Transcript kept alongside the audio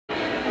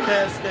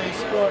Cascade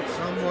Sports.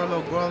 I'm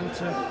Marlo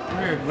Garlington.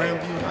 We're here at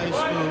Grandview High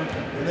School,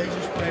 and they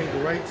just played the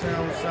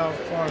Raytown South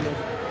Cardinals.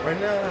 Right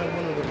now, I have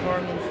one of the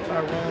Cardinals,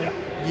 Tyrone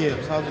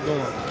Gibbs. How's it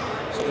going?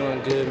 It's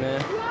going good,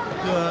 man.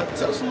 Good.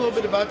 Tell us a little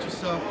bit about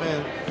yourself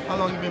and how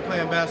long you've been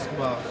playing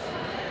basketball.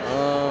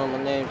 My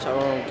name's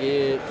Tyrone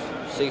Gibbs,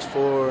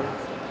 6'4".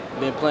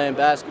 Been playing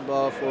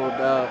basketball for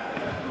about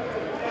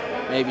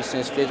maybe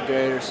since 5th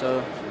grade or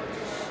so.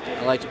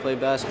 I like to play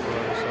basketball.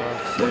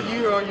 What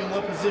year are you?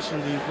 What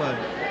position do you play?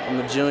 I'm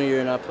a junior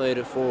and I played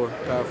at power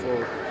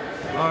forward.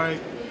 All right.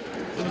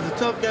 It was a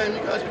tough game. You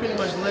guys pretty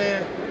much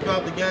led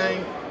throughout the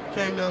game.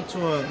 Came down to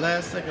a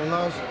last-second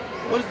loss.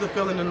 What is the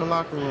feeling in the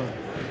locker room?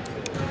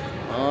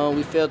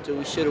 We felt that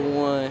we should have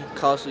won,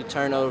 costly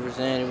turnovers,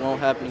 and it won't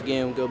happen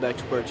again. We'll go back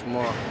to work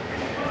tomorrow.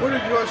 What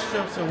are your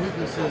strengths and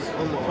weaknesses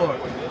on the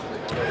court?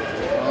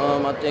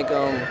 I think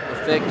I'm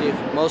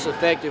most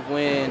effective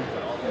when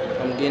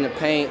I'm getting the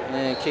paint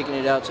and kicking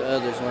it out to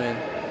others when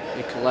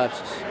it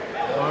collapses.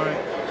 All right.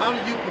 How do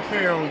you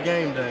prepare on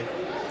game day?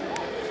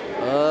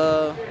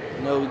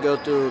 We go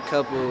through a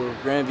couple of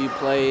Grandview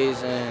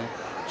plays and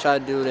try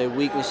to do their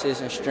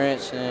weaknesses and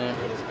strengths and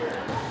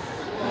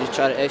just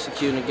try to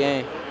execute in the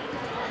game.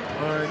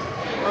 All right.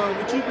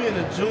 With you being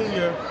a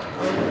junior,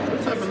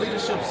 what type of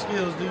leadership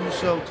skills do you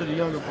show to the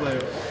younger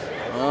players?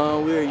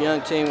 We're a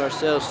young team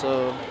ourselves,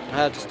 so I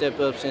have to step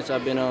up since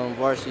I've been on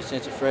varsity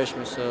since a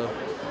freshman. So,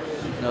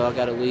 I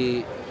got to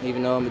lead,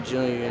 even though I'm a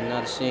junior and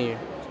not a senior.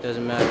 It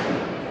doesn't matter.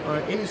 All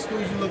right. Any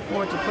schools you look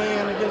forward to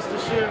playing against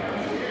this year?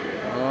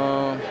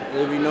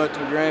 Liberty North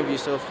and Grandview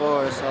so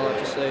far. That's all I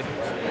can say.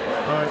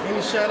 All right.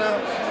 Any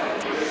shout-outs?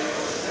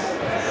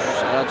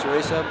 Shout out to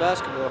Raytown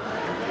basketball.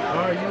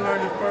 All right, you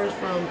heard it first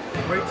from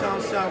Raytown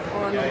South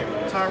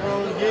Cardinal,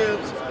 Tyrone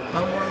Gibbs.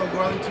 I'm Marlo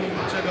Garlington. You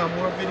can check out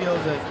more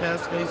videos at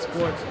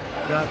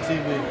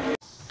CascadeSports.tv.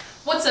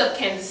 What's up,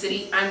 Kansas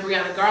City? I'm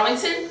Brianna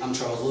Garlington. I'm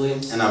Charles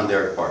Williams. And I'm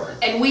Derek Parker.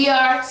 And we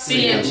are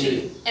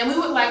CMG. And we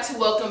would like to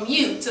welcome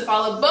you to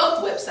follow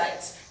both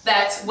websites.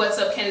 That's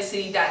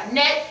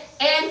whatsupkansascity.net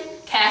and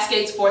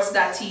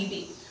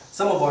CascadeSports.tv.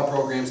 Some of our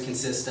programs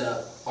consist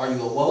of Are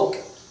You Awoke?,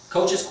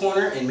 Coach's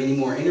Corner, and many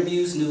more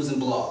interviews, news,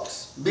 and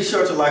blogs. Be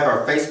sure to like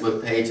our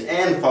Facebook page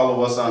and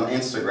follow us on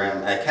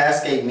Instagram at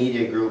Cascade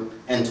Media Group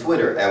and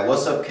Twitter at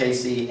What's Up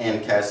KC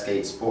and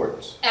Cascade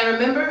Sports. And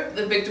remember,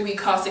 the victory we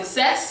call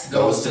success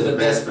goes to the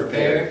best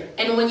prepared.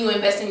 And when you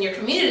invest in your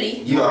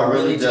community, you are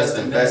really just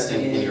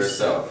investing in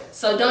yourself.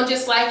 So don't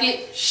just like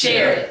it,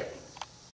 share it.